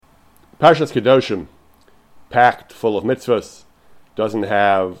Parshas Kedoshim, packed full of mitzvahs, doesn't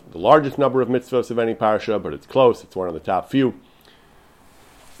have the largest number of mitzvahs of any parsha, but it's close. It's one of the top few.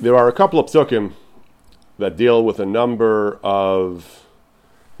 There are a couple of psukim that deal with a number of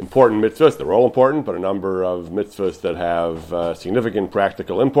important mitzvahs. They're all important, but a number of mitzvahs that have significant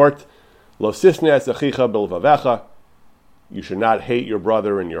practical import. Lo sisne es achicha bilvavecha. You should not hate your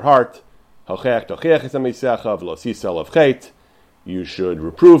brother in your heart. Hocheach tochiach es amisecha v'lo sisa of chet. You should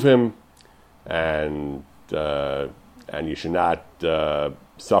reprove him, and you should not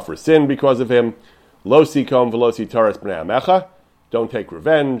suffer sin because of him. Lo sikom v'lo sitaras b'nei amecha. Don't take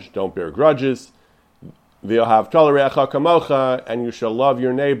revenge. Don't bear grudges. V'yohav tolerecha kamocha, and you shall love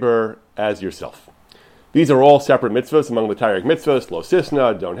your neighbor as yourself. These are all separate mitzvahs among the Taryag mitzvahs. Lo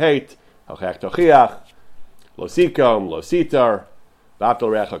sisna, don't hate. Hocheach tochiach. Lo sikom, lo sitar. V'av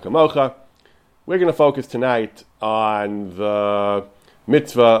tolerecha kamocha. We're going to focus tonight on the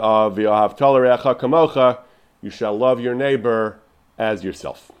mitzvah of V'yohav tolerecha kamocha. You shall love your neighbor as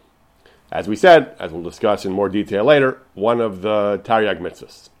yourself. As we said, as we'll discuss in more detail later, one of the Taryag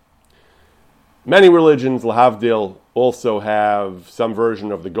mitzvahs. Many religions, lahavdil, also have some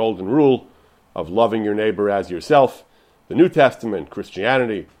version of the golden rule of loving your neighbor as yourself. The New Testament,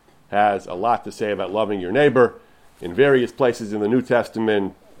 Christianity, has a lot to say about loving your neighbor. In various places in the New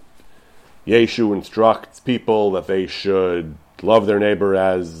Testament, Yeshu instructs people that they should love their neighbor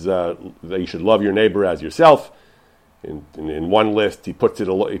as they should love your neighbor as yourself. In one list, he puts it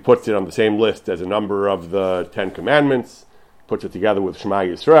on the same list as a number of the Ten Commandments. Puts it together with Shema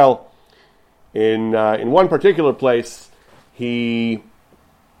Yisrael. In one particular place, he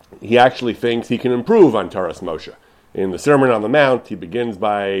actually thinks he can improve on Taras Moshe. In the Sermon on the Mount, he begins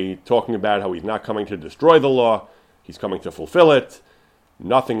by talking about how he's not coming to destroy the law; he's coming to fulfill it.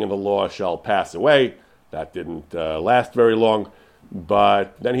 Nothing in the law shall pass away. That didn't last very long.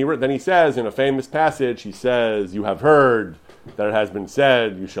 But then he says in a famous passage, he says, "You have heard that it has been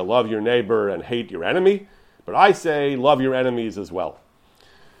said, you shall love your neighbor and hate your enemy. But I say, love your enemies as well."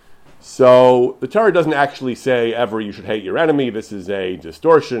 So the Torah doesn't actually say ever you should hate your enemy. This is a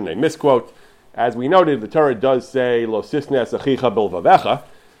distortion, a misquote. As we noted, the Torah does say, Lo sisnes achicha bilvavecha.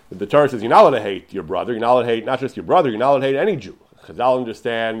 The Torah says you're not allowed to hate your brother. You're not allowed to hate not just your brother, you're not allowed to hate any Jew. Chazal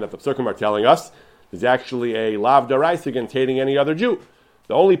understand that the Psukim are telling us there's actually a lav darais against hating any other Jew.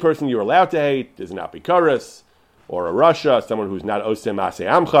 The only person you're allowed to hate is an apikaris or a rasha, someone who's not osem aseh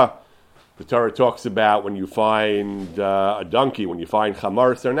amcha. The Torah talks about when you find a donkey, when you find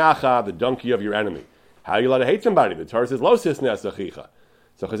chamar sernacha, the donkey of your enemy. How are you allowed to hate somebody? The Torah says, lo sisnes achicha.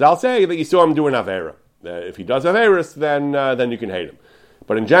 So Chazal say that you saw him do an avera. If he does averis, then you can hate him.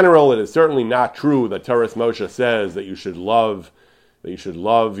 But in general, it is certainly not true that Taras Moshe says that you should love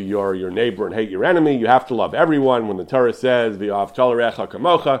your neighbor and hate your enemy. You have to love everyone. When the Torah says, V'yohav tolerecha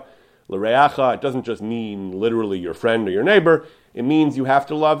kamocha, l'reacha, it doesn't just mean literally your friend or your neighbor. It means you have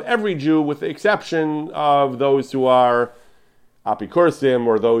to love every Jew with the exception of those who are apikursim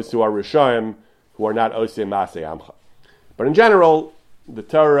or those who are rishaim, who are not osem maseh amcha. But in general, the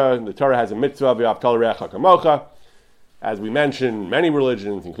Torah has a mitzvah, V'yohav tolerecha kamocha. As we mentioned, many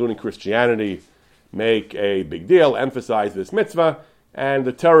religions, including Christianity, make a big deal, emphasize this mitzvah, and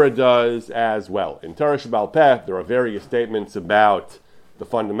the Torah does as well. In Torah Sheba'al Peh, there are various statements about the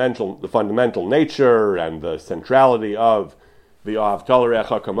fundamental nature and the centrality of the V'yohav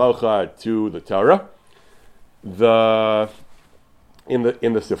tolerecha kamocha to the Torah. In the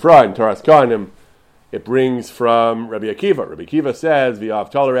Sifra, in Toras Kohanim, it brings from Rabbi Akiva. Rabbi Akiva says,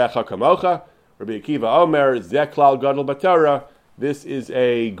 V'yohav tolerecha kamocha. Rabbi Akiva Omer, Zeh klal gadol b'Torah. This is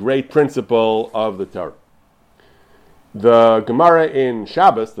a great principle of the Torah. The Gemara in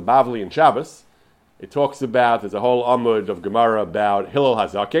Shabbos, the Bavli in Shabbos, it talks about, there's a whole Amud of Gemara about Hillel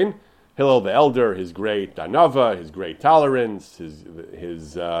HaZaken, Hillel the elder, his great anava, his great tolerance.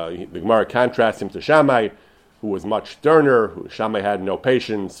 The Gemara contrasts him to Shammai, who was much sterner. Shammai had no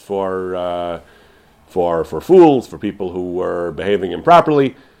patience for fools, for people who were behaving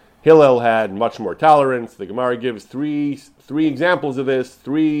improperly. Hillel had much more tolerance. The Gemara gives three examples of this.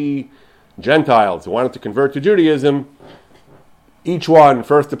 3 Gentiles who wanted to convert to Judaism. Each one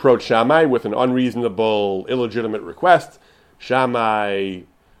first approached Shammai with an unreasonable, illegitimate request. Shammai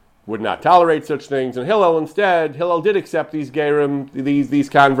would not tolerate such things, and Hillel did accept these gerim, these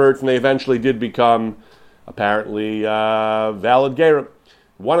converts, and they eventually did become apparently valid gerim.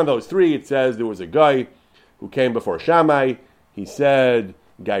 One of those 3, it says there was a guy who came before Shammai. He said,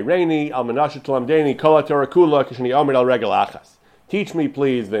 Gaireni al menashe tlamdeni kol Torah kula kishani omer al regel achas. Teach me,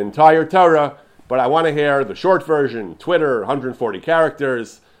 please, the entire Torah, but I want to hear the short version, Twitter, 140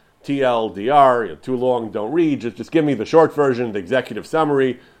 characters. TLDR, too long, don't read. Just give me the short version, the executive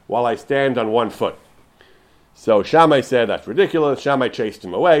summary, while I stand on one foot. So Shammai said, that's ridiculous. Shammai chased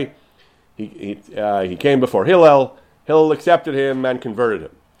him away. He came before Hillel. Hillel accepted him and converted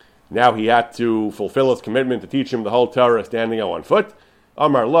him. Now he had to fulfill his commitment to teach him the whole Torah standing on one foot.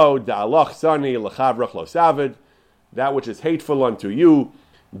 Amar lo, da'alach sani l'chavrach lo savid. That which is hateful unto you,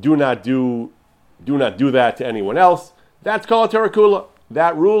 do not do that to anyone else. That's Kol HaTorah Kula.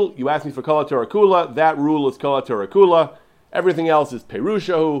 That rule, you asked me for Kol HaTorah Kula, that rule is Kol HaTorah Kula. Everything else is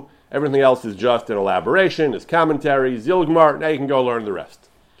Perushahu. Everything else is just an elaboration, is commentary, Zilgmar. Now you can go learn the rest.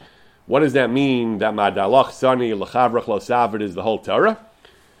 What does that mean, that Madalach Sani L'chavrach Lo Savid is the whole Torah?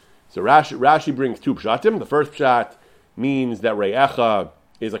 So Rashi brings two pshatim. The first pshat means that Re'echa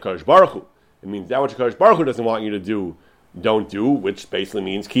is a Kodesh Baruch Hu. It means that which Kodesh Baruch Hu doesn't want you to do, don't do, which basically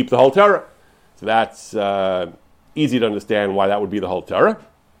means keep the whole Torah. So that's easy to understand why that would be the whole Torah.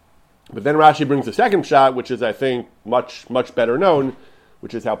 But then Rashi brings the second pshat, which is, I think, much better known,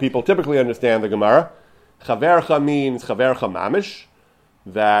 which is how people typically understand the Gemara. Chavercha means Chavercha Mamish,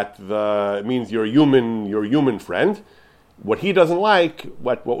 that it means your human friend. What he doesn't like,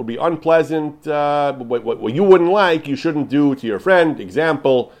 what would be unpleasant, what you wouldn't like, you shouldn't do to your friend.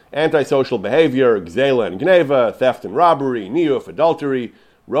 Example, antisocial behavior, gzela and gneva, theft and robbery, niyuf, adultery,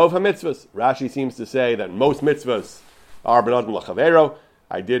 rov ha-mitzvahs. Rashi seems to say that most mitzvahs are ben adam l'chavero.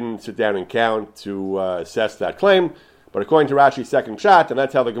 I didn't sit down and count to assess that claim, but according to Rashi's second shot, and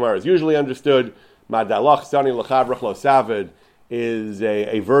that's how the Gemara is usually understood, madalach sani l'chavrach lo savid is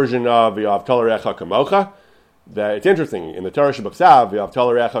a version of V'ahavta l'reacha kamocha. That it's interesting, in the Torah Shabbat V'ahavta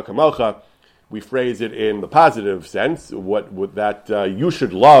l'reacha kamocha, we phrase it in the positive sense, that you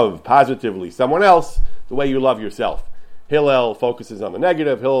should love positively someone else the way you love yourself. Hillel focuses on the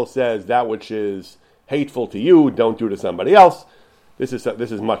negative. Hillel says that which is hateful to you, don't do to somebody else. This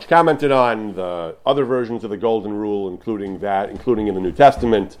is much commented on. The other versions of the Golden Rule, including in the New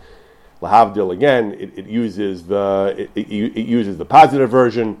Testament, Lahavdil again, it uses the positive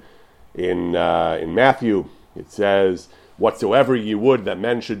version. In Matthew, it says, "Whatsoever you would that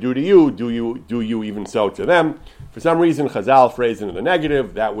men should do to you, do you even so to them." For some reason, Chazal phrased it in the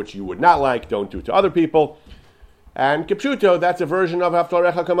negative: that which you would not like, don't do to other people. And Kipshuto, that's a version of V'ahavta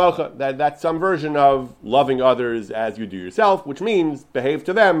l'reacha kamocha. That's some version of loving others as you do yourself, which means behave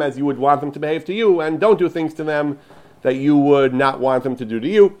to them as you would want them to behave to you, and don't do things to them that you would not want them to do to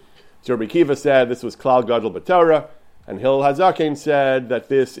you. So Rabbi Kiva said this was Klal Gadol B'Torah, and Hillel HaZaken said that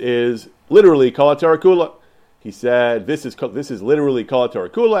this is literally Kol HaTorah Kula. He said this is literally Kol HaTorah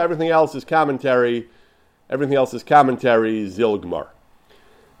Kula. Everything else is commentary. Zilgmar.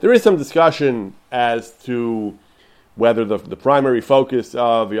 There is some discussion as to whether the primary focus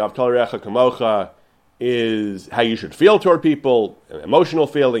of V'ahavta l'reacha kamocha is how you should feel toward people, emotional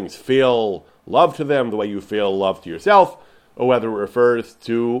feelings, feel love to them the way you feel love to yourself, or whether it refers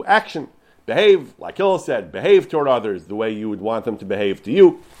to action. Behave, like Hillel said, behave toward others the way you would want them to behave to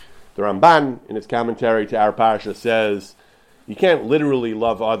you. The Ramban, in his commentary to our parsha, says you can't literally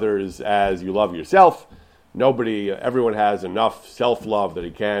love others as you love yourself. Everyone has enough self-love that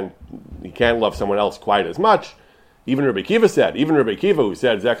he can't love someone else quite as much. Even Rabbi Kiva, who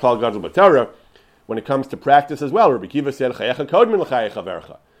said Zeh Klal Gadol B'Torah, when it comes to practice as well, Rabbi Kiva said Chayecha kodmin l'chayecha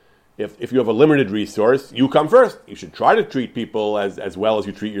vercha. If you have a limited resource, you come first. You should try to treat people as well as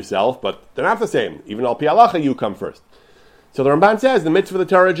you treat yourself, but they're not the same. Even al pi halacha, you come first. So the Ramban says the mitzvah of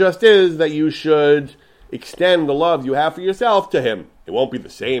the Torah just is that you should extend the love you have for yourself to him. It won't be the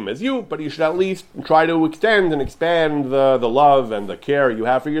same as you, but you should at least try to extend and expand the love and the care you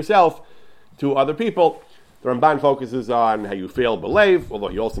have for yourself to other people. The Ramban focuses on how you fail believe, although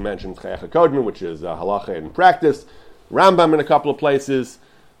he also mentions Chayecha Kodmin, which is halacha in practice. Rambam in a couple of places.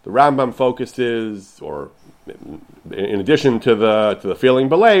 The Rambam focuses, or in addition to the feeling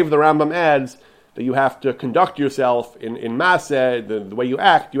believe, the Rambam adds that you have to conduct yourself in Maseh, the way you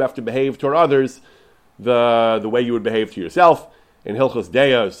act, you have to behave toward others the way you would behave to yourself. In Hilchos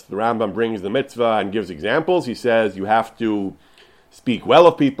Deos, the Rambam brings the mitzvah and gives examples. He says you have to speak well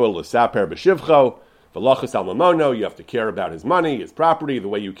of people, l'saper b'shivcho, v'lochas al mamono, you have to care about his money, his property, the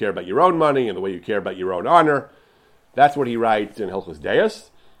way you care about your own money, and the way you care about your own honor. That's what he writes in Hilchos Deos.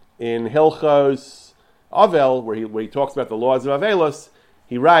 In Hilchos Avel, where he talks about the laws of Avelos,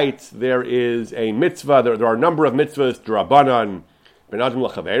 he writes there is a mitzvah, there are a number of mitzvahs, d'Rabbanan, ben adam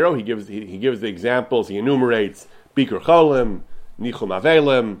l'chavero. He gives the examples, he enumerates Bikur Cholim, Nichum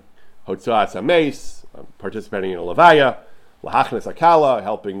Avelim, Hotzaat Hameis, participating in a levaya, Lahachnes Akala,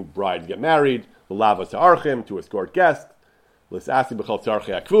 helping bride get married, L'lavas Archim, to escort guests, L'sasi b'chol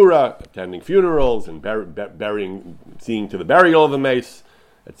tzarchei akvura, attending funerals and burying, seeing to the burial of the mace,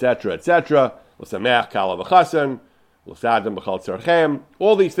 etc., etc. L'sameach kala v'chasen, l'sadam b'chal tzarchem.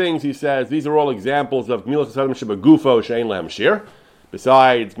 All these things, he says, these are all examples of gmilas chesadim shebagufo she'ein lehem shir.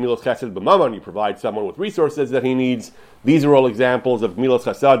 Besides gmilas chesed b'mamon, you provide someone with resources that he needs. These are all examples of gmilas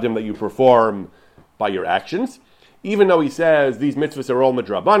chesadim that you perform by your actions. Even though he says these mitzvahs are all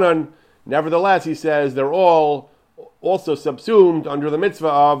midrabanan, nevertheless, he says they're all also subsumed under the mitzvah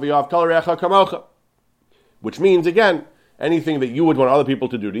of v'ahavta l'reacha kamocha, which means, again, anything that you would want other people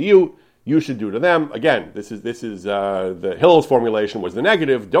to do to you, you should do to them. Again, this is the Hillel's formulation was the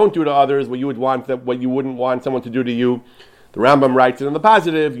negative. Don't do to others what you wouldn't want someone to do to you. The Rambam writes it in the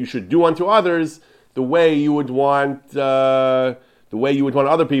positive. You should do unto others the way you would want other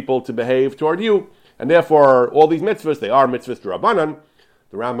people to behave toward you. And therefore, all these mitzvahs, they are mitzvahs d'Rabbanan.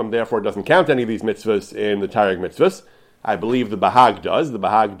 The Rambam, therefore, doesn't count any of these mitzvahs in the Taryag mitzvahs. I believe the Bahag does. The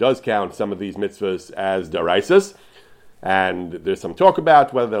Bahag does count some of these mitzvahs as d'Oraisas. And there's some talk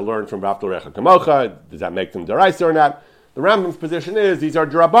about whether they're learned from v'ahavta l'reacha kamocha. Does that make them d'Oraisa or not? The Rambam's position is these are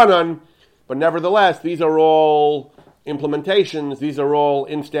d'Rabbanan, but nevertheless, these are all implementations, these are all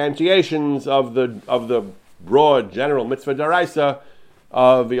instantiations of the broad, general mitzvah d'Oraisa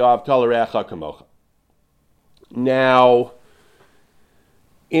of v'ahavta l'reacha kamocha. Now,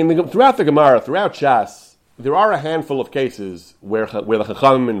 throughout the Gemara, throughout Shas, there are a handful of cases where the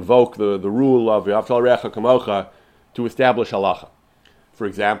Chachamim invoke the rule of v'ahavta l'reacha kamocha to establish halacha. For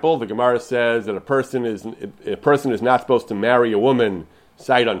example, the Gemara says that a person is not supposed to marry a woman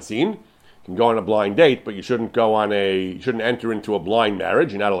sight unseen. You can go on a blind date, but you shouldn't enter into a blind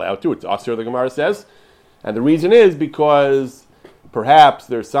marriage. You're not allowed to. It's asur, the Gemara says. And the reason is because perhaps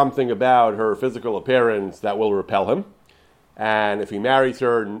there's something about her physical appearance that will repel him. And if he marries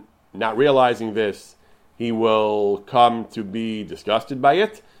her not realizing this, he will come to be disgusted by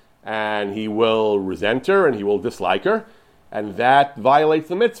it, and he will resent her, and he will dislike her, and that violates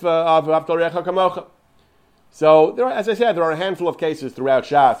the mitzvah of v'ahavta l'reacha kamocha. So, as I said, there are a handful of cases throughout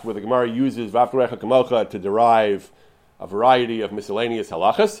Shas where the Gemara uses v'ahavta l'reacha kamocha to derive a variety of miscellaneous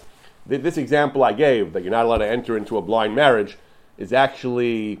halachas. This example I gave, that you're not allowed to enter into a blind marriage, is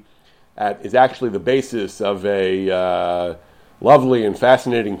actually the basis of a lovely and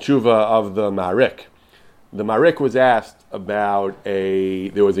fascinating tshuva of the Maharik. The Maharik was asked about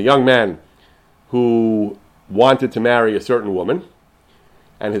there was a young man who wanted to marry a certain woman,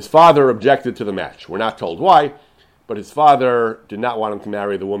 and his father objected to the match. We're not told why, but his father did not want him to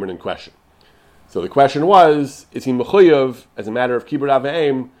marry the woman in question. So the question was, is he mechuyev, as a matter of kibbud av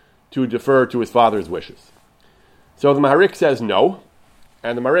v'em, to defer to his father's wishes? So the Maharik says no,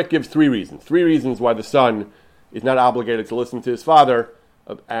 and the Maharik gives three reasons why the son is not obligated to listen to his father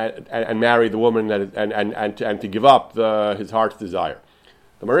and marry the woman and to give up his heart's desire.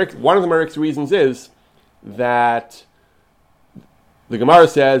 One of the Maharik's reasons is that the Gemara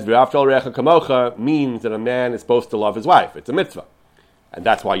says v'ahavta l'reacha kamocha means that a man is supposed to love his wife. It's a mitzvah, and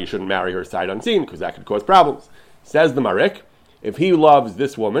that's why you shouldn't marry her sight unseen, because that could cause problems. Says the Maharik, if he loves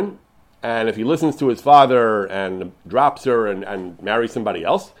this woman, and if he listens to his father and drops her and marries somebody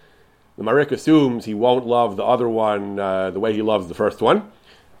else, the Maharik assumes he won't love the other one the way he loves the first one.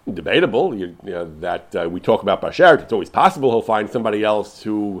 Debatable, that we talk about Bashert. It's always possible he'll find somebody else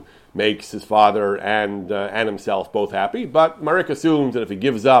who makes his father and himself both happy. But Maharik assumes that if he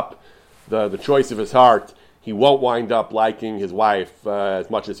gives up the choice of his heart, he won't wind up liking his wife as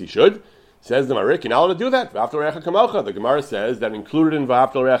much as he should. Says the Maharik, you're not allowed to do that. V'ahavta l'reacha kamocha. The Gemara says that included in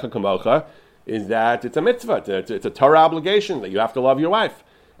v'ahavta l'reacha kamocha is that it's a mitzvah. It's a Torah obligation that you have to love your wife.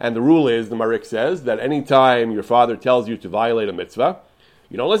 And the rule is, the Maharik says, that any time your father tells you to violate a mitzvah,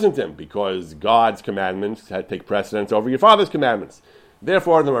 you don't listen to him, because God's commandments take precedence over your father's commandments.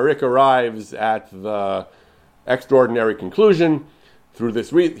 Therefore, the Maharik arrives at the extraordinary conclusion through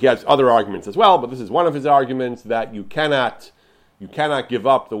this. He has other arguments as well, but this is one of his arguments, that you cannot give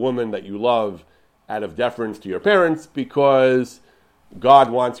up the woman that you love out of deference to your parents, because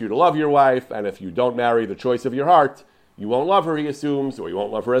God wants you to love your wife, and if you don't marry the choice of your heart, you won't love her, he assumes, or you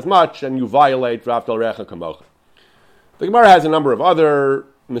won't love her as much, and you violate v'ahavta l'reacha kamocha. The Gemara has a number of other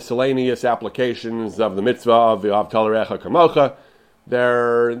miscellaneous applications of the mitzvah of v'ahavta l'reacha kamocha.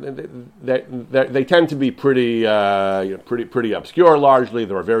 They tend to be pretty obscure. Largely,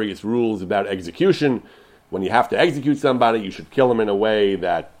 there are various rules about execution. When you have to execute somebody, you should kill him in a way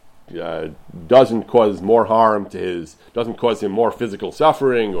that doesn't cause more harm doesn't cause him more physical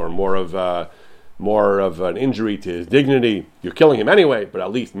suffering or more of an injury to his dignity. You're killing him anyway, but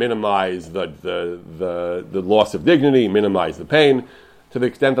at least minimize the loss of dignity, minimize the pain. To the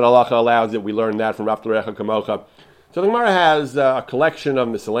extent that halacha allows it, we learn that from v'ahavta l'reacha kamocha. So the Gemara has a collection of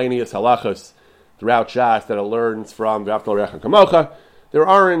miscellaneous halachas throughout Shas that it learns from v'ahavta l'reacha kamocha. there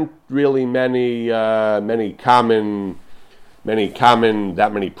aren't really many practical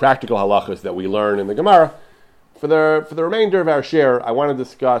halachas that we learn in the Gemara. For the remainder of our share, I want to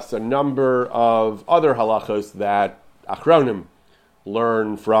discuss a number of other halachas that Achronim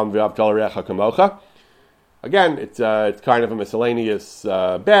learn from V'Ahavta L'Recha Kamocha. Again, it's kind of a miscellaneous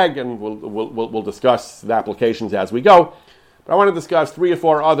bag, and we'll discuss the applications as we go. But I want to discuss 3 or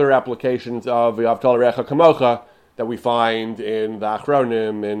 4 other applications of V'Ahavta L'Recha Kamocha that we find in the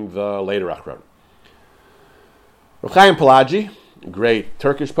Achronim, in the later Achronim. Rav Chaim Pelagi, great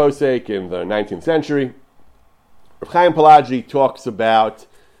Turkish posek in the 19th century. Rav Chaim Pelagi talks about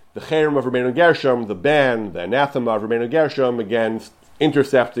the cherem of Rabbeinu Gershom, the ban, the anathema of Rabbeinu Gershom against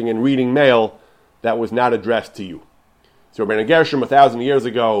intercepting and reading mail that was not addressed to you. So Rabbeinu Gershom 1,000 years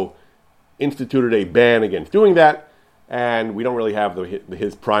ago instituted a ban against doing that, and we don't really have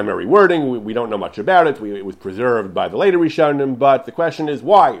his primary wording. We don't know much about it. It was preserved by the later Rishonim, but the question is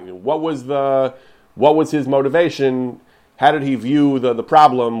why? What was his motivation? How did he view the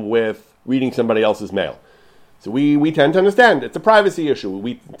problem with reading somebody else's mail? So we tend to understand it's a privacy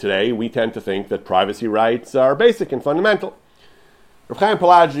issue. Today we tend to think that privacy rights are basic and fundamental. Rav Chaim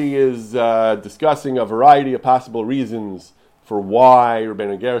Pelagi is discussing a variety of possible reasons for why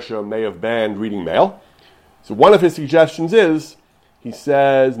Rabbeinu Gershom may have banned reading mail. So one of his suggestions is, he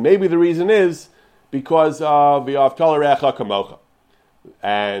says, maybe the reason is because of V'Ahavta L'Recha Kamocha.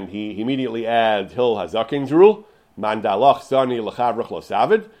 And he immediately adds Hil Hazakin's rule, Mandalach Sani L'Chavrach Lo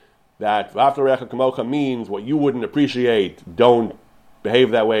Savid, that V'Ahavta L'Recha Kamocha means what you wouldn't appreciate, don't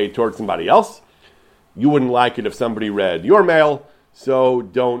behave that way towards somebody else. You wouldn't like it if somebody read your mail, so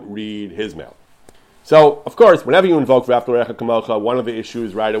don't read his mail. So, of course, whenever you invoke V'Ahavta L'Recha Kamocha, one of the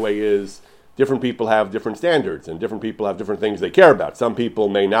issues right away is different people have different standards, and different people have different things they care about. Some people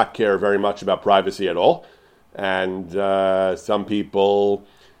may not care very much about privacy at all, and some people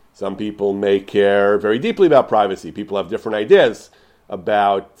may care very deeply about privacy. People have different ideas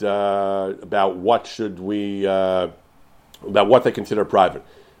about what they consider private.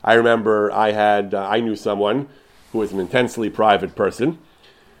 I remember I knew someone who was an intensely private person,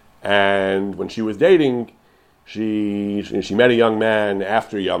 and when she was dating, she met a young man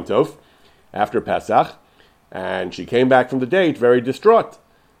after Yom Tov, after Pesach, and she came back from the date very distraught.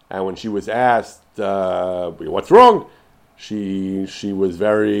 And when she was asked, what's wrong? She was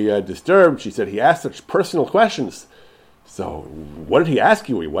very disturbed. She said, he asked such personal questions. So what did he ask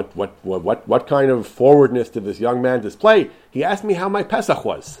you? What kind of forwardness did this young man display? He asked me how my Pesach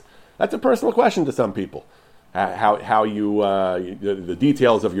was. That's a personal question to some people. How you the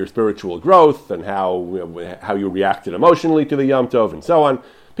details of your spiritual growth, and how you reacted emotionally to the Yom Tov, and so on.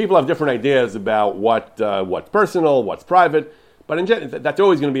 People have different ideas about what's personal, what's private, but in general, that's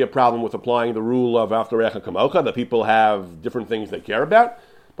always going to be a problem with applying the rule of V'Ahavta L'Recha Kamocha, that people have different things they care about.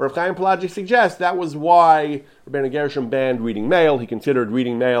 But Rav Chaim Pelagi suggests that was why Rabbeinu Gershom banned reading mail. He considered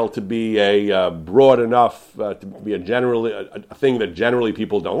reading mail to be a broad enough, to be a thing that generally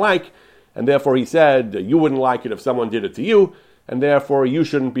people don't like, and therefore he said you wouldn't like it if someone did it to you, and therefore you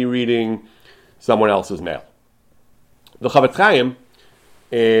shouldn't be reading someone else's mail. The Chavetz Chaim,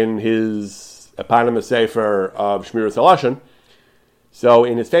 in his eponymous sefer of Shmiras HaLashon, so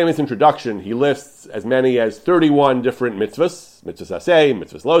in his famous introduction, he lists as many as 31 different mitzvahs, mitzvahs aseh,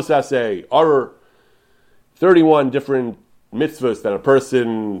 mitzvahs lo aseh, orur, 31 different mitzvahs that a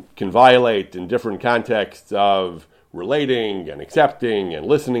person can violate in different contexts of relating and accepting and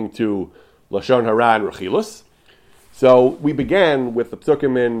listening to Lashon Hara and Rechilus. So we began with the two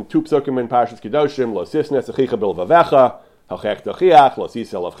psukim in Parshas Kedoshim, Lo sisnes achicha bilvavecha, Hachech Dochiach, Lo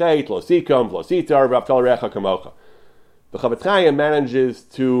sisel avchet, Lo sikom, Lo sitar, V'Ahavta L'Recha Kamocha. The Chavetz Chaim manages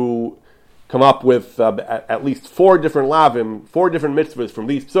to come up with at least 4 different lavim, 4 different mitzvahs from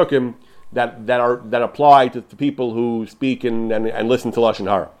these psukim that apply to people who speak and listen to Lashon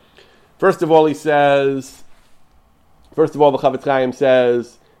Hara. First of all, the Chavetz Chaim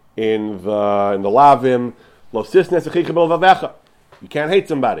says in the lavim, Lo sisnes achicha bilvavecha. You can't hate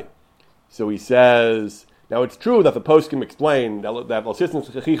somebody. So he says, now it's true that the poskim explain that Lo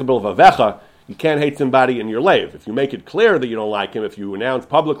sisnes achicha bilvavecha, you can't hate somebody in your leiv. If you make it clear that you don't like him, if you announce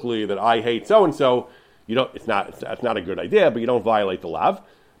publicly that I hate so and so, it's not a good idea, but you don't violate the lav.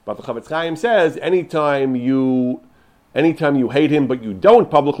 But the Chavetz Chaim says anytime you hate him but you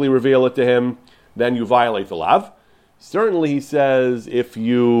don't publicly reveal it to him, then you violate the lav. Certainly, he says if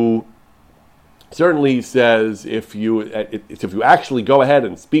you actually go ahead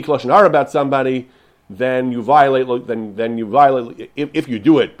and speak Lashon Hara about somebody, then you violate. If you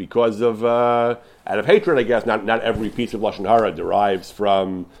do it because of out of hatred, I guess. Not every piece of Lashon Hara derives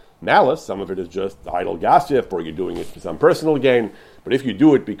from malice. Some of it is just idle gossip, or you're doing it for some personal gain. But if you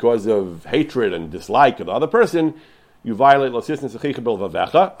do it because of hatred and dislike of the other person, you violate lo sisnes achicha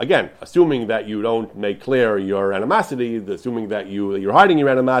bilvavecha. Again, assuming that you don't make clear your animosity, assuming that you're hiding your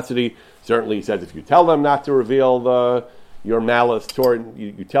animosity. Certainly, he says if you tell them not to reveal your malice toward,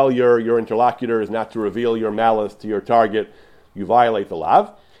 you tell your interlocutors not to reveal your malice to your target, you violate the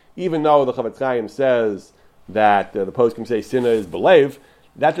lav. Even though the Chavetz Chaim says that the poskim say sinna is belev,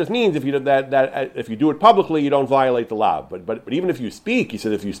 that just means if you do that if you do it publicly, you don't violate the law. But even if you speak, he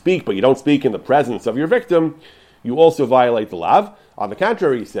said if you speak, but you don't speak in the presence of your victim, you also violate the law. On the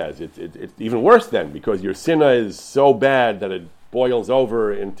contrary, he says it's even worse then, because your sinna is so bad that it boils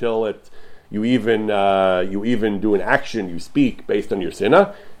over until you even do an action, you speak based on your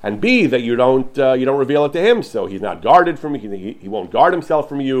sinna, and B, that you don't reveal it to him, so he's not guarded from you. He won't guard himself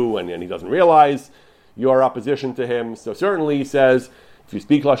from you, and he doesn't realize your opposition to him. So certainly, he says, if you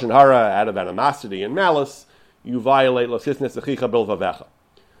speak lashon hara out of animosity and malice, you violate lo sisnes achicha bilvavecha.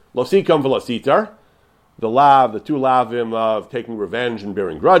 Lo sikam v'lo sitar, the two lavim of taking revenge and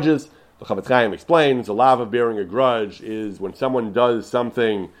bearing grudges. The Chavetz Chaim explains the lav of bearing a grudge is when someone does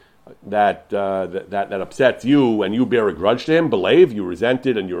something that upsets you and you bear a grudge to him. Believe you resent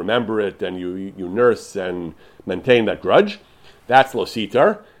it and you remember it and you nurse and maintain that grudge. That's lo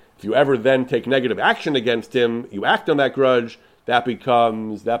sitar. If you ever then take negative action against him, you act on that grudge. That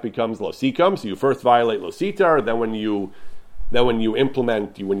becomes lo sikam. So you first violate lo sitar. Then when you when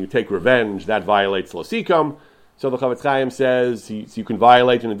you take revenge, that violates lo sikam. So the Chavetz Chaim says so you can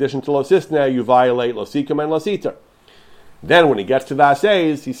violate, in addition to lo sisne, you violate lo sikam and lo sitar. Then when he gets to the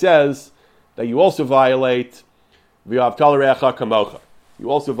assays, he says that you also violate v'ahavta l'reacha kamocha. You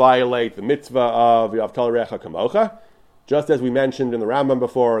also violate the mitzvah of v'ahavta l'reacha kamocha. Just as we mentioned in the Rambam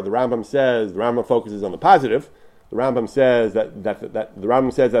before, the Rambam focuses on the positive. The Rambam says that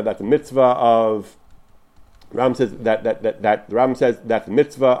the mitzvah of the Rambam says that the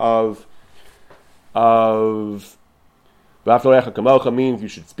mitzvah of v'ahavta l'reacha kamocha means you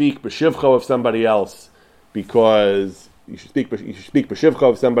should speak b'shivcho of somebody else, because you should speak b'shivcho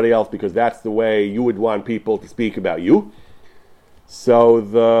of somebody else because that's the way you would want people to speak about you. So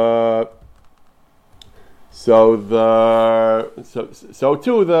the Chavetz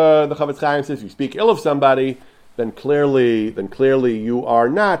Chaim says if you speak ill of somebody, then clearly you are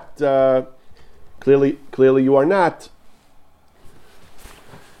not clearly you are not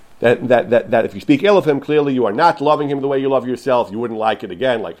that if you speak ill of him, clearly you are not loving him the way you love yourself. You wouldn't like it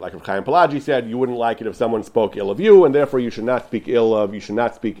again, like Chaim Pelagi said, you wouldn't like it if someone spoke ill of you, and therefore you should not speak ill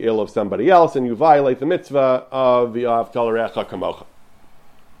of somebody else, and you violate the mitzvah of v'ahavta l'reacha kamocha.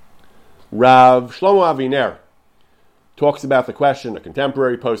 Rav Shlomo Aviner talks about the question, a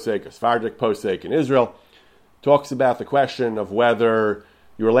contemporary posek, a Sephardic posek in Israel, talks about the question of whether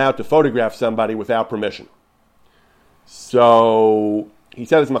you're allowed to photograph somebody without permission. So he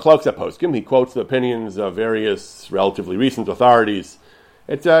said it's machlokes poskim. He quotes the opinions of various relatively recent authorities.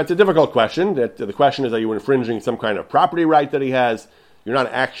 It's a difficult question. The question is, are you infringing some kind of property right that he has? You're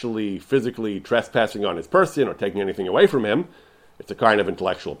not actually physically trespassing on his person or taking anything away from him. It's a kind of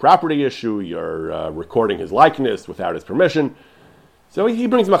intellectual property issue. You're recording his likeness without his permission. So he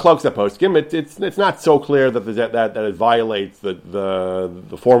brings machlokes poskim. It's not so clear that it violates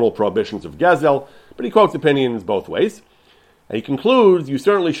the formal prohibitions of Gezel, but he quotes opinions both ways. And he concludes, you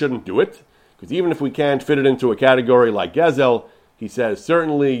certainly shouldn't do it, because even if we can't fit it into a category like Gezel, he says,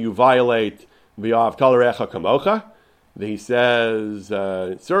 certainly you violate v'ahavta l'reacha kamocha. He says,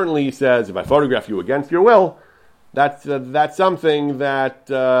 if I photograph you against your will, that's something that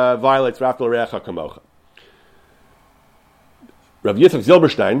violates v'ahavta l'reacha kamocha. Rav Yitzchak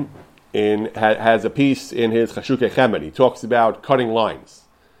Zilberstein has a piece in his Chashukei Chemed. He talks about cutting lines.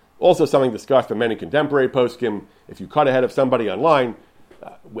 Also something discussed by many contemporary poskim. If you cut ahead of somebody online,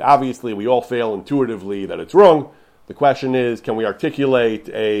 obviously we all feel intuitively that it's wrong. The question is, can we articulate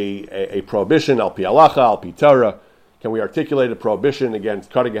a prohibition, al pi halacha, al pi Torah? Can we articulate a prohibition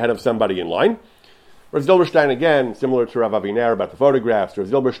against cutting ahead of somebody in line? Rav Zilberstein, again, similar to Rav Aviner about the photographs, Rav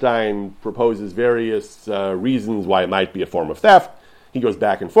Zilberstein proposes various reasons why it might be a form of theft. He goes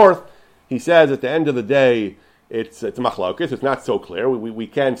back and forth. He says at the end of the day, it's a machlokes. It's not so clear. We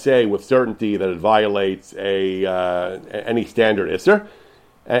can't say with certainty that it violates any standard isser.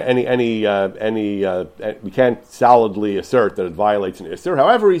 We can't solidly assert that it violates an isser.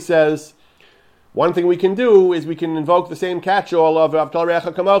 However, he says one thing we can do is we can invoke the same catch-all of v'ahavta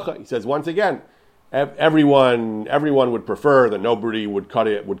l'reacha kamocha. He says once again, everyone would prefer that nobody would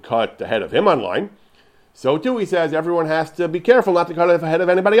cut ahead of him online. So too, he says, everyone has to be careful not to cut ahead of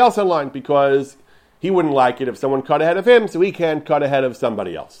anybody else online, because he wouldn't like it if someone cut ahead of him, so he can't cut ahead of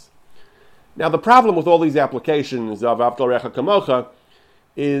somebody else. Now, the problem with all these applications of Avtal Recha Kamocha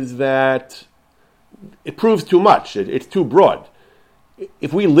is that it proves too much. It's too broad.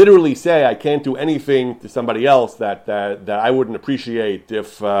 If we literally say I can't do anything to somebody else that I wouldn't appreciate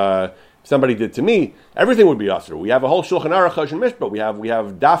if somebody did to me, everything would be usher. We have a whole Shulchan Aruch Choshen Mishpat. We have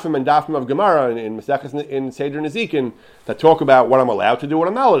dafim and dafim of Gemara in Maseches in Seder Nezikin that talk about what I'm allowed to do, what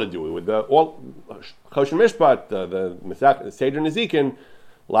I'm not allowed to do. With all Choshen Mishpat, the Maseches Seder Nezikin,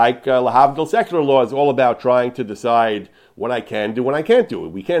 like Lahavdil secular law, is all about trying to decide what I can do, what I can't do.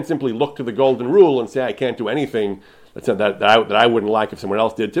 We can't simply look to the golden rule and say I can't do anything that I wouldn't like if someone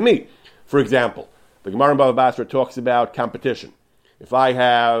else did to me. For example, the Gemara in Bava Basra talks about competition. If I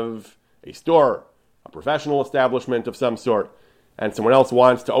have a store, a professional establishment of some sort, and someone else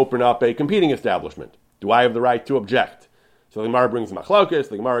wants to open up a competing establishment, do I have the right to object? So the Gemara brings the machlokas,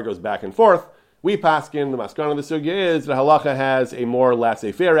 the Gemara goes back and forth. We paskin, the maskana of the sugya is that halacha has a more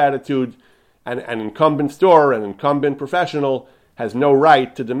laissez-faire attitude, and an incumbent store, an incumbent professional, has no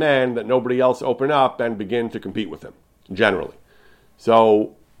right to demand that nobody else open up and begin to compete with him, generally.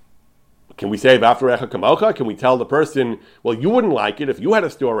 So, can we say, V'after Recha Kamocha? Can we tell the person, well, you wouldn't like it if you had a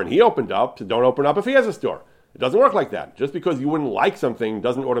store and he opened up, so don't open up if he has a store? It doesn't work like that. Just because you wouldn't like something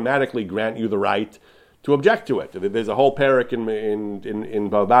doesn't automatically grant you the right to object to it. There's a whole parak in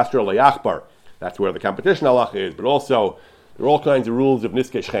Bava Basra Le'achbar. That's where the competition halacha is, but also there are all kinds of rules of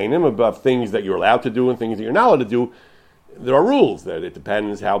niskei shchenim, about things that you're allowed to do and things that you're not allowed to do. There are rules that it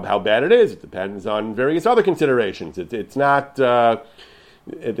depends how bad it is. It depends on various other considerations. It's not.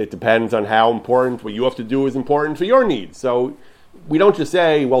 It depends on how important what you have to do is important for your needs. So we don't just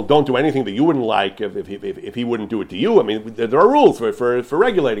say, well, don't do anything that you wouldn't like if he wouldn't do it to you. I mean, there are rules for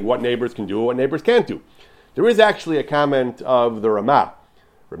regulating what neighbors can do and what neighbors can't do. There is actually a comment of the Ramah,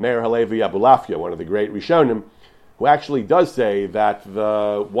 Rameir Halevi Abulafia, one of the great Rishonim, who actually does say that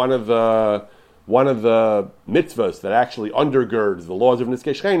one of the mitzvahs that actually undergirds the laws of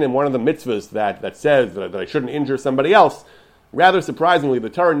Niskei Shchenim, one of the mitzvahs that says that I shouldn't injure somebody else, rather surprisingly, the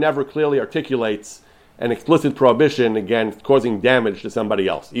Torah never clearly articulates an explicit prohibition against causing damage to somebody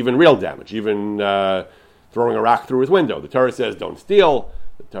else, even real damage, even throwing a rock through his window. The Torah says don't steal.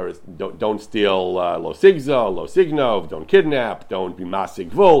 The Torah don't steal lo sigzo, lo signov, don't kidnap, don't be masig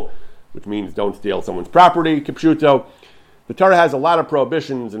vul, which means don't steal someone's property, kipshuto. The Torah has a lot of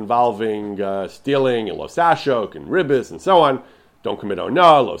prohibitions involving stealing, and lo sashok, and ribis, and so on. Don't commit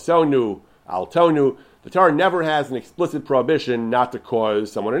ona, lo sonu, al tonu. The Torah never has an explicit prohibition not to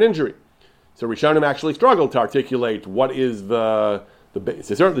cause someone an injury. So Rishonim actually struggled to articulate what is the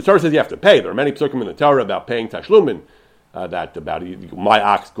Torah says you have to pay. There are many psukim in the Torah about paying tashlumin, that about my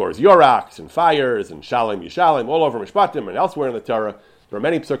ox scores your ox, and fires, and shalom yishalom, all over Mishpatim and elsewhere in the Torah. There are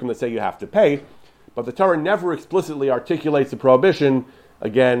many psukim that say you have to pay, but the Torah never explicitly articulates the prohibition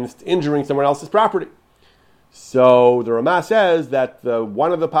against injuring someone else's property. So the Ramah says that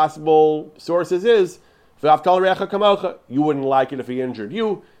one of the possible sources is V'aftal recha kamocha. You wouldn't like it if he injured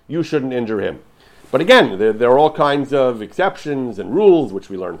you. You shouldn't injure him. But again, there are all kinds of exceptions and rules which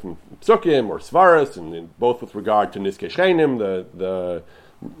we learn from Psukim or Svaras, and both with regard to Niskei Shchenim, the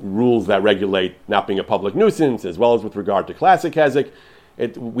rules that regulate not being a public nuisance, as well as with regard to classic hezek.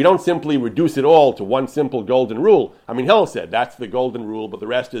 We don't simply reduce it all to one simple golden rule. I mean, Hillel said that's the golden rule, but the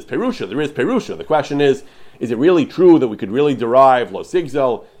rest is Perusha. There is Perusha. The question is it really true that we could really derive Lo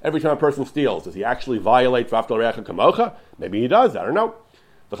Sigzel every time a person steals? Does he actually violate V'aftal Recha Kamocha? Maybe he does. I don't know.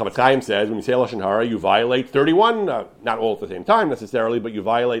 The Chavetz Chaim says when you say Lashon Hara, you violate 31, not all at the same time necessarily, but you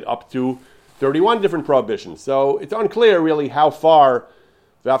violate up to 31 different prohibitions. So it's unclear really how far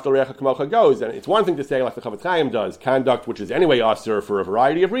V'aftal Recha Kamocha goes. And it's one thing to say, like the Chavetz Chaim does, conduct which is anyway usher for a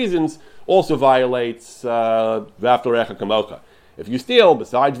variety of reasons also violates V'aftal Recha Kamocha. If you steal,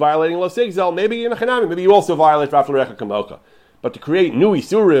 besides violating Lo Sigzel, maybe in a Chanami, maybe you also violate V'aftal Recha Kamocha. But to create new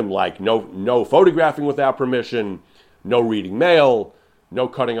Isurim, like no photographing without permission, no reading mail, no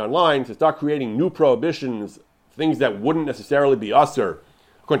cutting online, to start creating new prohibitions, things that wouldn't necessarily be usher.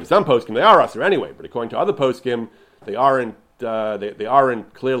 According to some poskim, they are usher anyway, but according to other poskim, they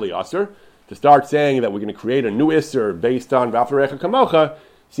aren't clearly usher. To start saying that we're going to create a new isser based on V'aftal Recha Kamocha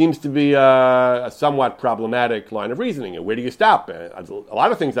seems to be a somewhat problematic line of reasoning. And where do you stop? A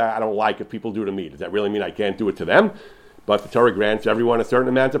lot of things I don't like if people do to me. Does that really mean I can't do it to them? But the Torah grants everyone a certain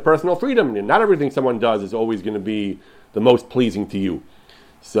amount of personal freedom, and not everything someone does is always going to be the most pleasing to you.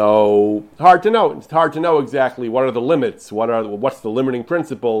 So hard to know. It's hard to know exactly what are the limits, what's the limiting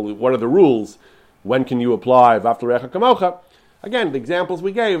principle, what are the rules, when can you apply V'aftal Recha Kamocha. Again, the examples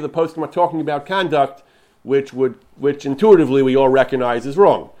we gave, the poskim are talking about conduct which intuitively we all recognize is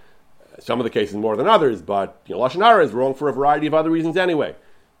wrong. Some of the cases more than others, but Lashon Hara is wrong for a variety of other reasons anyway.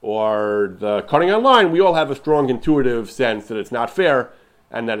 or the cutting online, we all have a strong intuitive sense that it's not fair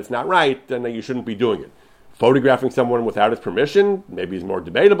and that it's not right and that you shouldn't be doing it. Photographing someone without his permission maybe is more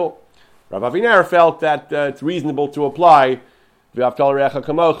debatable. Rav Aviner felt that it's reasonable to apply V'aftal Recha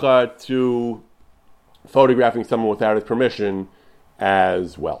Kamocha to photographing someone without his permission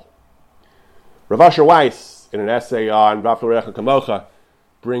as well. Rav Asher Weiss, in an essay on V'aftal Recha Kamocha,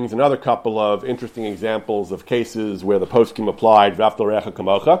 brings another couple of interesting examples of cases where the poskim applied V'aftal Recha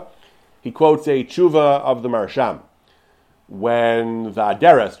Kamocha. He quotes a tshuva of the Marsham. When the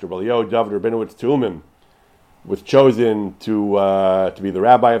Aderes, Rabbi Elio David Rabinowitz Teumim, was chosen to be the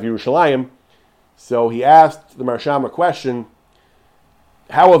rabbi of Yerushalayim, so he asked the Marsham a question: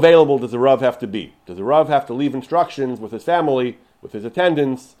 how available does the Rav have to be? Does the Rav have to leave instructions with his family, with his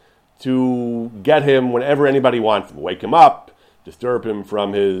attendants, to get him whenever anybody wants him? Wake him up, disturb him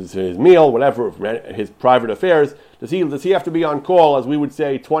from his meal, whatever, his private affairs. Does he have to be on call, as we would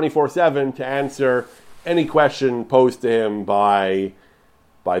say, 24/7 to answer any question posed to him by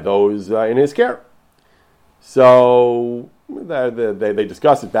those in his care? So they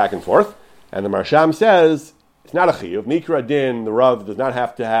discuss it back and forth, and the Marsham says it's not a chiyuv. Mikra din, the Rav does not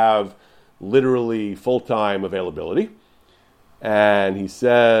have to have literally full-time availability. And he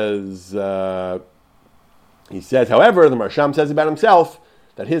says, however, the Marsham says about himself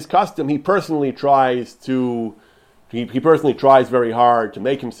that his custom, he personally tries very hard to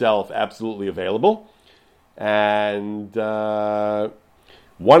make himself absolutely available. And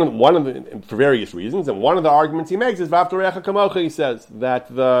one of the, for various reasons, and one of the arguments he makes is V'aftal Recha Kamocha. He says that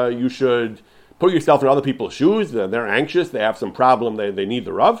you should put yourself in other people's shoes. They're anxious. They have some problem. They need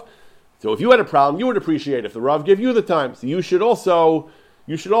the Rav. So if you had a problem, you would appreciate if the Rav gave you the time. So you should also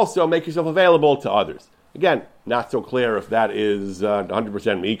make yourself available to others. Again, not so clear if that is 100%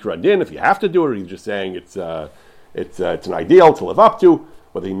 Mikra Din. If you have to do it, or he's just saying it's an ideal to live up to.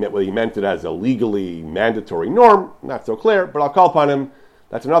 Whether he meant it as a legally mandatory norm, not so clear. But I'll call upon him.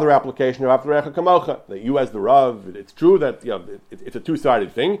 That's another application of V'aftal Recha Kamocha. That you, as the Rav, it's true that it's a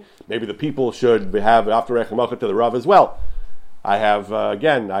two-sided thing. Maybe the people should have V'aftal Recha Kamocha to the Rav as well. I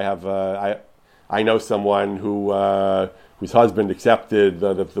know someone whose husband accepted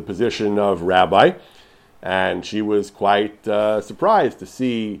the position of rabbi, and she was quite surprised to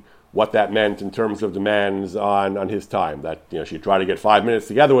see what that meant in terms of demands on his time. That she'd try to get 5 minutes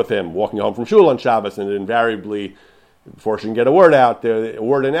together with him, walking home from shul on Shabbos, and invariably, before she can get a word out, a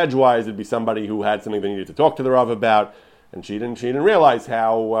word in edgewise, it'd be somebody who had something they needed to talk to the Rav about, and she didn't realize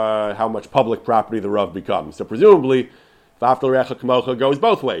how much public property the Rav becomes. So presumably, V'aftal Recha Kamocha goes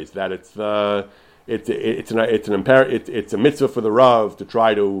both ways. That it's a mitzvah for the Rav to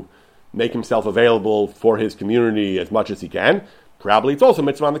try to make himself available for his community as much as he can. Probably it's also a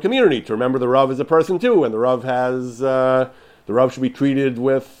mitzvah on the community to remember the Rav as a person too, and the Rav should be treated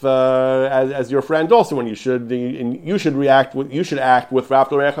with as your friend also. When you should act with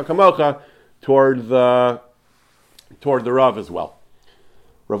V'aftal Recha Kamocha toward the Rav as well.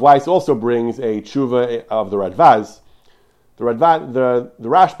 Rav Weiss also brings a tshuva of the Radvaz. The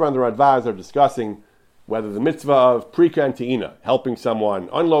Rashba and the Radvaz are discussing whether the mitzvah of prika and te'ina, helping someone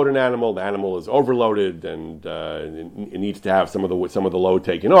unload an animal, the animal is overloaded and it needs to have some of the load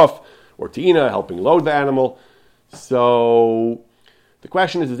taken off, or te'ina, helping load the animal. So the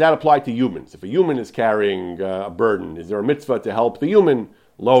question is, does that apply to humans? If a human is carrying a burden, is there a mitzvah to help the human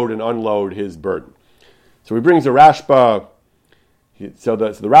load and unload his burden? So he brings a Rashba. So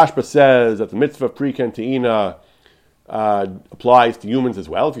the Rashba says that the mitzvah of prika and te'ina applies to humans as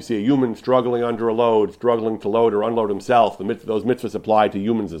well. If you see a human struggling under a load, struggling to load or unload himself, those mitzvahs apply to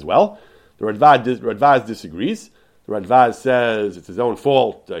humans as well. The Radvaz disagrees. The Radvaz says it's his own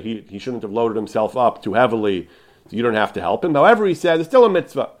fault. He shouldn't have loaded himself up too heavily, so you don't have to help him. However, he says it's still a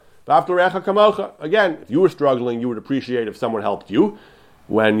mitzvah. V'aftal Recha Kamocha. Again, if you were struggling, you would appreciate if someone helped you.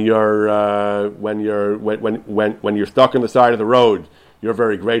 When you're stuck on the side of the road, you're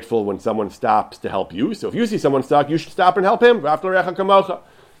very grateful when someone stops to help you. So if you see someone stuck, you should stop and help him. V'aftal Recha Kamocha.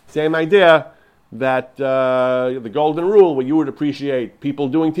 Same idea that the golden rule, what you would appreciate people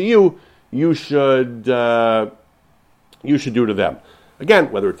doing to you, you should do to them.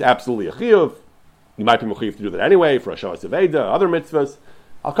 Again, whether it's absolutely a chiyuv, you might be mechuyev to do that anyway for Hashavas Aveda, other mitzvahs.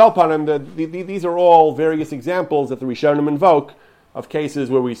 I'll call upon him that these are all various examples that the Rishonim invoke of cases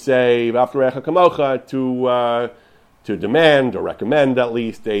where we say V'aftal Recha Kamocha to demand or recommend at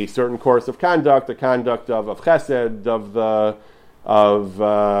least a certain course of conduct, the conduct of chesed,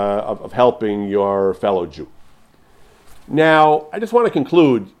 of helping your fellow Jew. Now, I just want to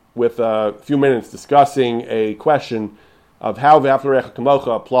conclude with a few minutes discussing a question of how V'aftal Recha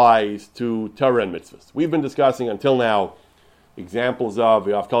Kamocha applies to Torah and mitzvahs. We've been discussing until now examples of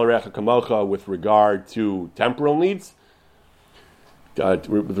V'ahavta l'reacha kamocha with regard to temporal needs,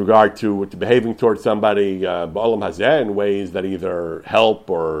 with regard to behaving towards somebody ba'olam hazeh in ways that either help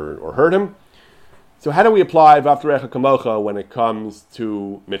or hurt him. So how do we apply V'ahavta l'reacha kamocha when it comes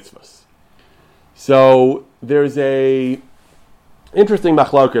to mitzvahs? So there's a interesting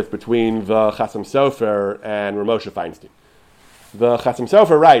machlokas between the Chasam Sofer and Rav Moshe Feinstein. The Chasam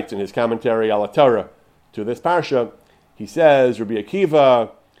Sofer writes in his commentary al Torah to this parsha, he says, Rabbi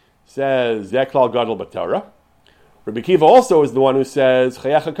Akiva says, Zeh klal gadol b'Torah. Rabbi Akiva also is the one who says,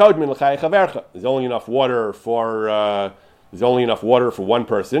 Chayecha kodmin l'chayecha vercha. There's only enough water for one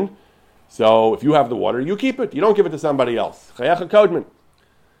person. So if you have the water, you keep it. You don't give it to somebody else. Chayecha kodmin.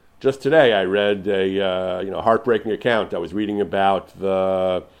 Just today, I read a heartbreaking account. I was reading about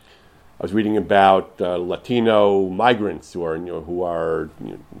Latino migrants who are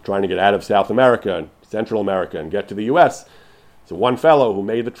trying to get out of South America and Central America and get to the U.S. So one fellow who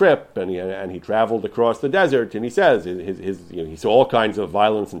made the trip and he traveled across the desert, and he says he saw all kinds of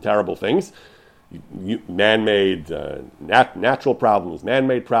violence and terrible things, man-made, natural problems,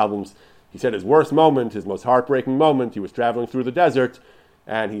 man-made problems. He said his worst moment, his most heartbreaking moment, he was traveling through the desert.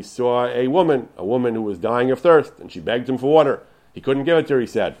 And he saw a woman who was dying of thirst, and she begged him for water. He couldn't give it to her, he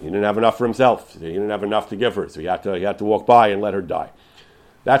said. He didn't have enough for himself. He didn't have enough to give her, so he had to walk by and let her die.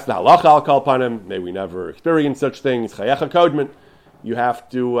 That's the halacha al kol panim. May we never experience such things. Chayecha kodmin. You have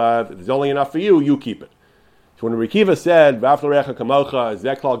to, there's only enough for you, you keep it. So when Rabbi Akiva said, V'ahavta l'reacha kamocha,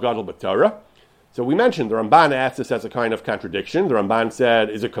 zeh klal gadol b'Torah, so we mentioned the Ramban asked this as a kind of contradiction. The Ramban said,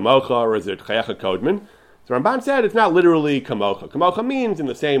 is it kamocha or is it chayecha kodmin? So Ramban said it's not literally kamocha. Kamocha means in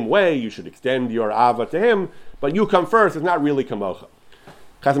the same way you should extend your ava to him, but you come first. It's not really kamocha.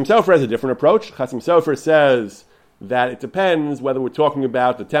 Chasam Sofer has a different approach. Chasam Sofer says that it depends whether we're talking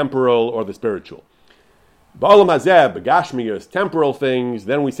about the temporal or the spiritual. Ba'olam hazeh, begashmius, temporal things,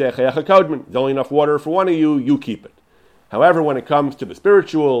 then we say chayecha kodmin. There's only enough water for one of you, you keep it. However, when it comes to the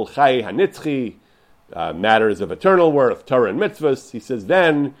spiritual, chay hanitzchi, matters of eternal worth, Torah and mitzvahs, he says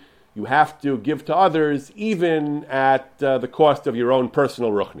then you have to give to others even at the cost of your own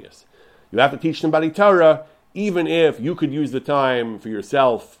personal ruchnius. You have to teach somebody Torah even if you could use the time for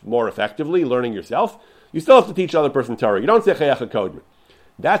yourself more effectively, learning yourself. You still have to teach the other person Torah. You don't say chayecha kodmin.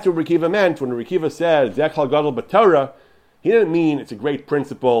 That's what Rabbi Akiva meant when Rabbi Akiva said zeh klal gadol b'Torah. He didn't mean it's a great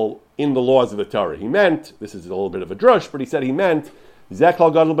principle in the laws of the Torah. He meant, this is a little bit of a drush, but he said he meant zeh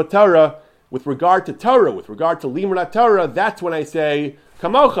klal gadol b'Torah with regard to Torah, with regard to limud Torah. That's when I say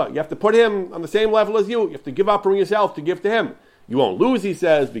kamocha. You have to put him on the same level as you. You have to give up from yourself to give to him. You won't lose, he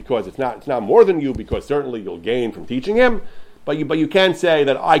says, because it's not more than you, because certainly you'll gain from teaching him. But you can't say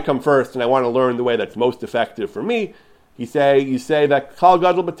that I come first and I want to learn the way that's most effective for me. You say that klal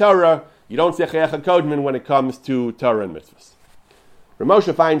gadol b'Torah. You don't say chayecha kodmin when it comes to Torah and mitzvahs. Rav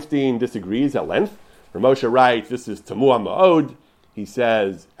Moshe Feinstein disagrees at length. Rav Moshe writes, this is tamua ma'od. He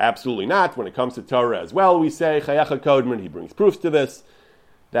says, absolutely not. When it comes to Torah as well, we say chayecha kodmin. He brings proofs to this.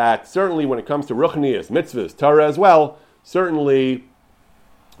 That certainly when it comes to ruchnias, mitzvahs, Torah as well, certainly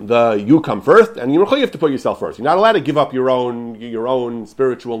you come first, and you have to put yourself first. You're not allowed to give up your own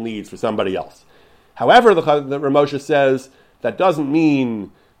spiritual needs for somebody else. However, the Rav Moshe says that doesn't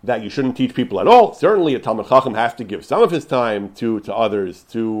mean that you shouldn't teach people at all. Certainly, a Talmid Chacham has to give some of his time to others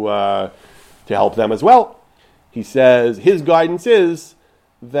to help them as well. He says his guidance is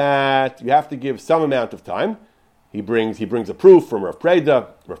that you have to give some amount of time. He brings a proof from Rav Preda.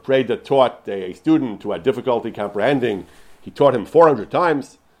 Rav Preda taught a student who had difficulty comprehending. He taught him 400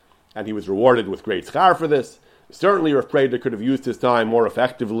 times, and he was rewarded with great schar for this. Certainly, Rav Preda could have used his time more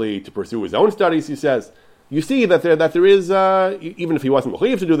effectively to pursue his own studies, he says. You see that there is, even if he wasn't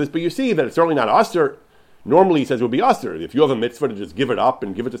mechuyev to do this, but you see that it's certainly not asur. Normally, he says it would be asur. If you have a mitzvah to just give it up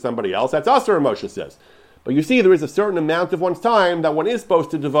and give it to somebody else, that's asur, Moshe says. But you see, there is a certain amount of one's time that one is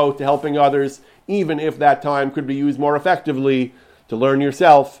supposed to devote to helping others, even if that time could be used more effectively to learn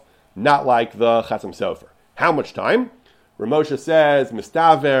yourself, not like the Chasam Sofer. How much time? Rav Moshe says,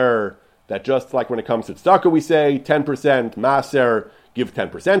 mistaver, that just like when it comes to tzedakah, we say 10%, maser, give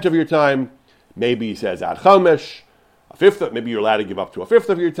 10% of your time. Maybe he says ad chomesh, a fifth. Maybe you're allowed to give up to a fifth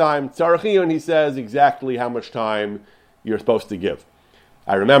of your time. Tzarech Iyun, he says exactly how much time you're supposed to give.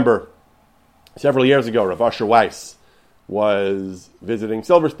 I remember several years ago, Rav Asher Weiss was visiting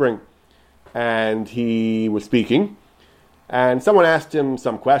Silver Spring, and he was speaking, and someone asked him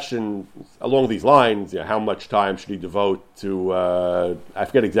some question along these lines. How much time should he devote to? I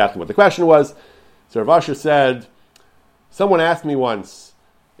forget exactly what the question was. So Rav Asher said, "Someone asked me once."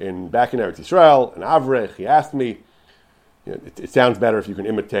 Back in Eretz Yisrael, in Avrech, he asked me, it sounds better if you can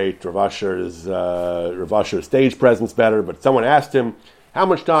imitate Rav Asher's stage presence better. But someone asked him, how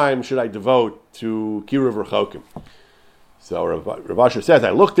much time should I devote to Kiruv Rechokim? So Rav Asher says, I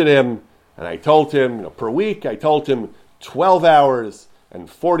looked at him and I told him, per week, I told him 12 hours and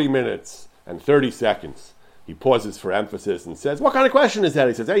 40 minutes and 30 seconds. He pauses for emphasis and says, what kind of question is that?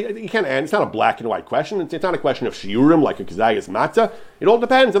 He says, you can't answer. It's not a black and white question. It's not a question of shiurim like a kazayas matzah. It all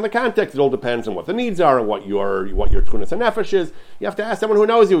depends on the context. It all depends on what the needs are and what your tkunas hanefesh is. You have to ask someone who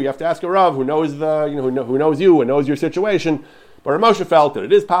knows you. You have to ask a rav who knows who knows you and knows your situation. But Rav Moshe felt that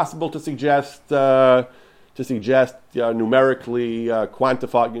it is possible to suggest numerically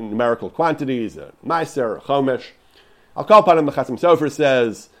quantify numerical quantities, meiser, chomesh. Al kol panim, the Chassam Sofer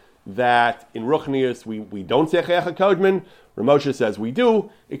says that in Ruchnius we don't say Chayach HaKodman. Rav Moshe says we do,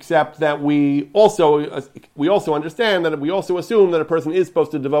 except that we also understand that we also assume that a person is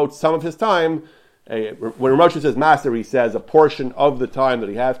supposed to devote some of his time. When Rav Moshe says master, he says a portion of the time that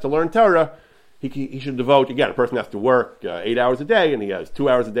he has to learn Torah. He should devote, again, a person has to work 8 hours a day, and he has 2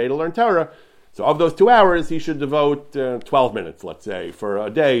 hours a day to learn Torah. So of those 2 hours, he should devote 12 minutes, let's say, for a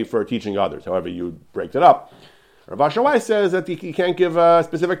day for teaching others, however you break that up. Rav Asher Weiss says that he can't give a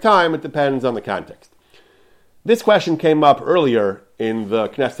specific time. It depends on the context. This question came up earlier in the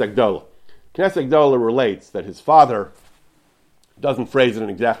Knesset Gdolah. Knesset Gdolah relates that his father doesn't phrase it in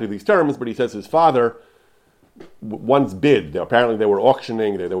exactly these terms, but he says his father once bid. Apparently they were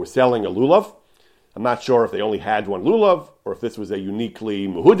auctioning, they were selling a lulav. I'm not sure if they only had one lulav or if this was a uniquely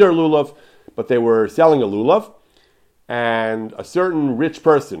Mehudar lulav, but they were selling a lulav, and a certain rich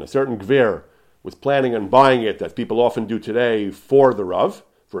person, a certain gvir, was planning on buying it, as people often do today, for the Rav,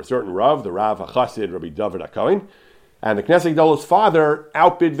 for a certain Rav, the Rav HaChassid, Rabbi David HaKohen, and the Knesset Gdolah's father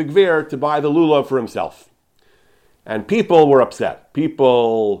outbid the gvir to buy the lulav for himself. And people were upset.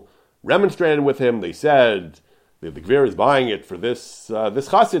 People remonstrated with him. They said, the gvir is buying it for this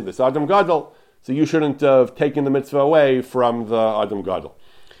chassid, this Adam Gadol, so you shouldn't have taken the mitzvah away from the Adam Gadol.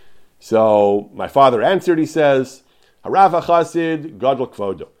 So my father answered, he says, Harav HaChassid Gadol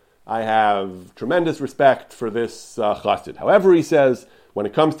Kvodo. I have tremendous respect for this chassid. However, he says, when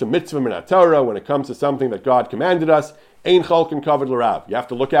it comes to mitzvah min Torah, when it comes to something that God commanded us, ein chalkin kavod l'rav. You have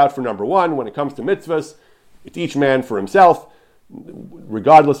to look out for number one. When it comes to mitzvahs, it's each man for himself.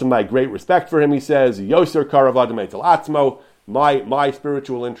 Regardless of my great respect for him, he says, Yoser karav adam etel atzmo. My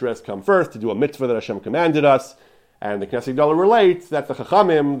spiritual interests come first to do a mitzvah that Hashem commanded us. And the Knesset Gdolah relates that the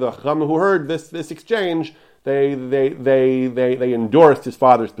Chachamim who heard this exchange, they endorsed his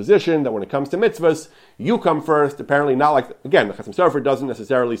father's position that when it comes to mitzvahs, you come first. Apparently not like, again, the Chassam Sofer doesn't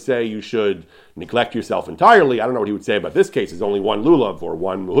necessarily say you should neglect yourself entirely. I don't know what he would say about this case. There's only one lulav or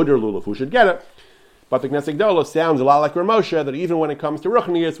one Mehudar lulav who should get it. But the Knesset Gdolah sounds a lot like Rav Moshe, that even when it comes to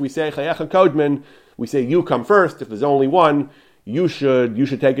Ruchnius, we say Chayach HaKodman, we say you come first. If there's only one, you should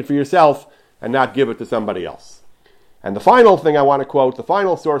take it for yourself and not give it to somebody else. And the final thing I want to quote, the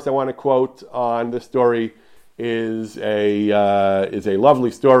final source I want to quote on this story is a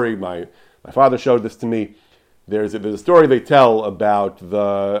lovely story. My father showed this to me. There's a story they tell about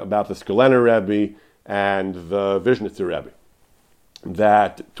the Skulener Rebbe and the Vizhnitzer Rebbe,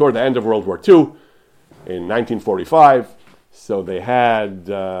 that toward the end of World War II, in 1945, so they had,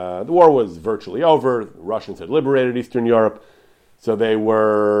 the war was virtually over, the Russians had liberated Eastern Europe, so they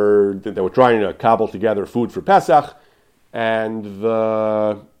were trying to cobble together food for Pesach, and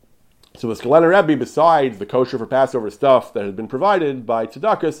so the Skulener Rebbe, besides the kosher for Passover stuff that had been provided by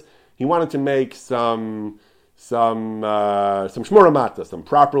tzedakos, he wanted to make some shmura matzah, some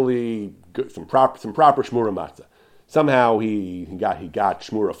proper shmura matzah. Somehow he got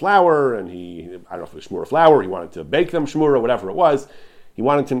shmura flour, and I don't know if it was shmura flour, he wanted to bake them shmura, whatever it was.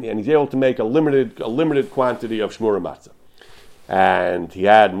 And he's able to make a limited quantity of shmura matzah. And he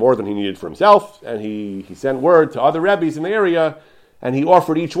had more than he needed for himself, and he sent word to other rebbes in the area, and he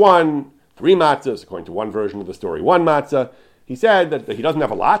offered each one 3 matzahs, according to one version of the story, 1 matzah. He said that he doesn't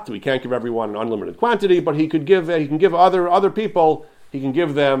have a lot, so he can't give everyone an unlimited quantity, but he can give other people, he can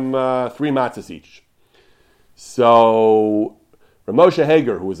give them 3 matzahs each. So Rav Moshe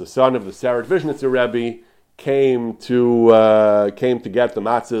Hager, who was the son of the Sarat Vizhnitzer Rebbe, came to get the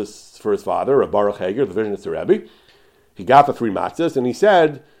matzahs for his father, Rav Baruch Hager, the Vizhnitzer Rebbe. He got the 3 matzahs, and he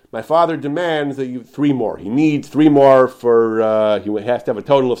said, my father demands that you 3 more. He needs 3 more he has to have a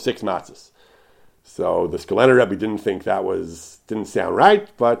total of 6 matzahs. So the Skulener Rebbe didn't think didn't sound right,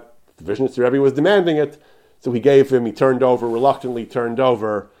 but the Vizhnitzer Rebbe was demanding it. So he reluctantly turned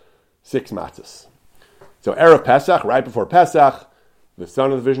over 6 matzahs. So Erev Pesach, right before Pesach, the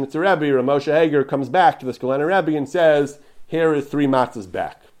son of the Vizhnitzer Rebbe, Rav Moshe Hager, comes back to the Skulener Rebbe and says, here is 3 matzahs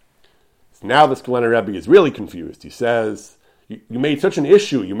back. Now the Skulener Rebbe is really confused. He says, you made such an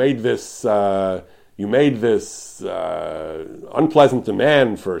issue, you made this unpleasant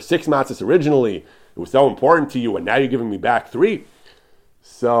demand for 6 matzahs originally. It was so important to you, and now you're giving me back 3.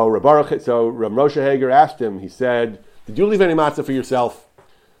 So Reb Moshe Hager asked him, he said, did you leave any matzah for yourself?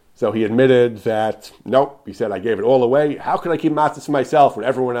 So he admitted that, nope. He said, I gave it all away. How could I keep matzahs for myself when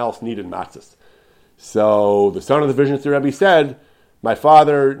everyone else needed matzahs? So the son of the Vizhnitzer Rebbe said, my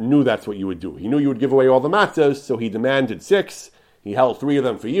father knew that's what you would do. He knew you would give away all the matzahs, so he demanded 6. He held 3 of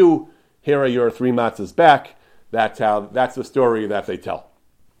them for you. Here are your 3 matzahs back. That's the story that they tell.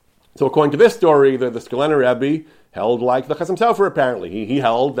 So according to this story, the Skulener Rebbe held like the Chasam Sofer apparently. He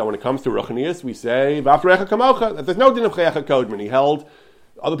held that when it comes to Ruchnius, we say, V'afrecha kamocha, that there's no din of Cheyecha Kodman. He held,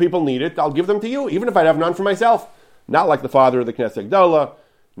 other people need it, I'll give them to you, even if I have none for myself. Not like the father of the Knesset Gdola,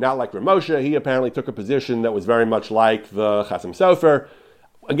 not like Reb Moshe. He apparently took a position that was very much like the Chasam Sofer.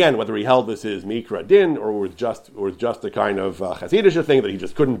 Again, whether he held this is Mikra Din or was just a kind of Chassidish thing that he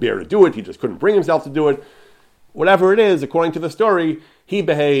just couldn't bear to do it, he just couldn't bring himself to do it. Whatever it is, according to the story, he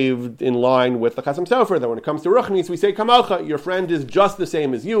behaved in line with the Chasam Sofer, that when it comes to Ruchnis, we say, Kamocha, your friend is just the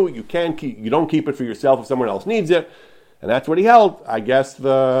same as you. You don't keep it for yourself if someone else needs it. And that's what he held. I guess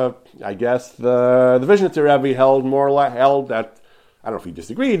the Vizhnitzer Rebbe held that, I don't know if he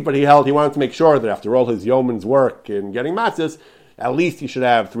disagreed, but he wanted to make sure that after all his yeoman's work in getting matzahs, at least he should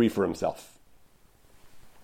have 3 for himself.